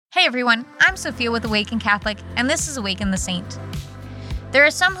Hey everyone, I'm Sophia with Awaken Catholic, and this is Awaken the Saint. There are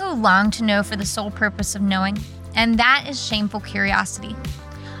some who long to know for the sole purpose of knowing, and that is shameful curiosity.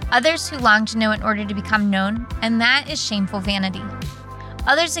 Others who long to know in order to become known, and that is shameful vanity.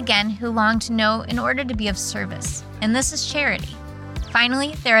 Others again who long to know in order to be of service, and this is charity.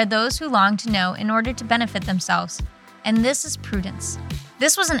 Finally, there are those who long to know in order to benefit themselves, and this is prudence.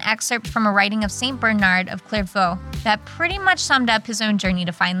 This was an excerpt from a writing of Saint Bernard of Clairvaux that pretty much summed up his own journey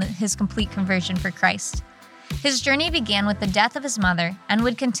to find his complete conversion for Christ. His journey began with the death of his mother and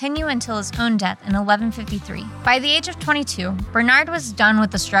would continue until his own death in 1153. By the age of 22, Bernard was done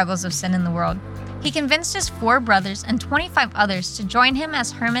with the struggles of sin in the world. He convinced his 4 brothers and 25 others to join him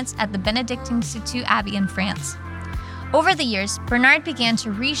as hermits at the Benedictine Citeaux Abbey in France. Over the years, Bernard began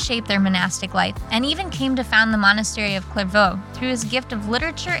to reshape their monastic life and even came to found the monastery of Clairvaux through his gift of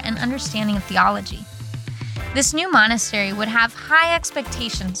literature and understanding of theology. This new monastery would have high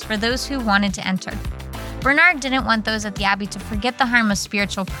expectations for those who wanted to enter. Bernard didn't want those at the abbey to forget the harm of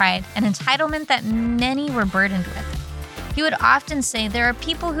spiritual pride and entitlement that many were burdened with. He would often say there are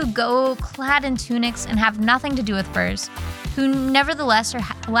people who go clad in tunics and have nothing to do with furs, who nevertheless are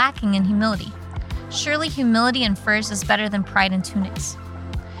lacking in humility. Surely humility in furs is better than pride in tunics.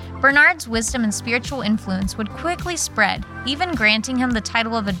 Bernard's wisdom and spiritual influence would quickly spread, even granting him the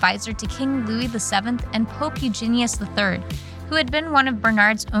title of advisor to King Louis VII and Pope Eugenius III, who had been one of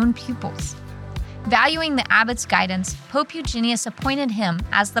Bernard's own pupils. Valuing the abbot's guidance, Pope Eugenius appointed him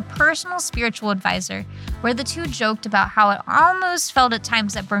as the personal spiritual advisor, where the two joked about how it almost felt at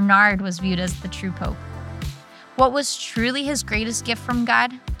times that Bernard was viewed as the true pope. What was truly his greatest gift from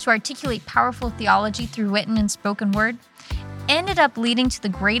God, to articulate powerful theology through written and spoken word, ended up leading to the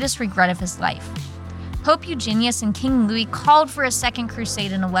greatest regret of his life. Pope Eugenius and King Louis called for a second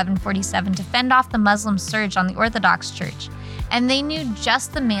crusade in 1147 to fend off the Muslim surge on the Orthodox Church, and they knew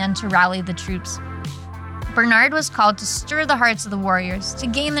just the man to rally the troops. Bernard was called to stir the hearts of the warriors, to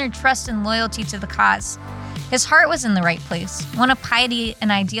gain their trust and loyalty to the cause. His heart was in the right place, one of piety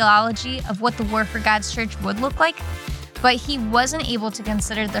and ideology of what the war for God's church would look like, but he wasn't able to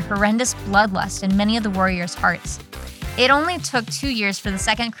consider the horrendous bloodlust in many of the warriors' hearts. It only took 2 years for the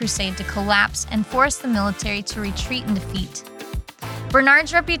Second Crusade to collapse and force the military to retreat in defeat.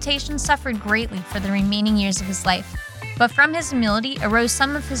 Bernard's reputation suffered greatly for the remaining years of his life, but from his humility arose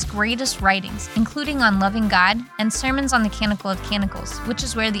some of his greatest writings, including on loving God and sermons on the Canticle of Canticles, which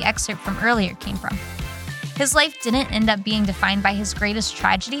is where the excerpt from earlier came from. His life didn't end up being defined by his greatest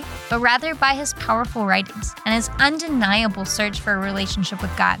tragedy, but rather by his powerful writings and his undeniable search for a relationship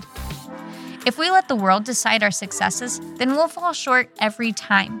with God. If we let the world decide our successes, then we'll fall short every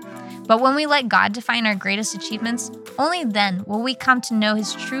time. But when we let God define our greatest achievements, only then will we come to know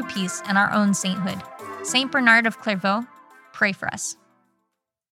his true peace and our own sainthood. Saint Bernard of Clairvaux, pray for us.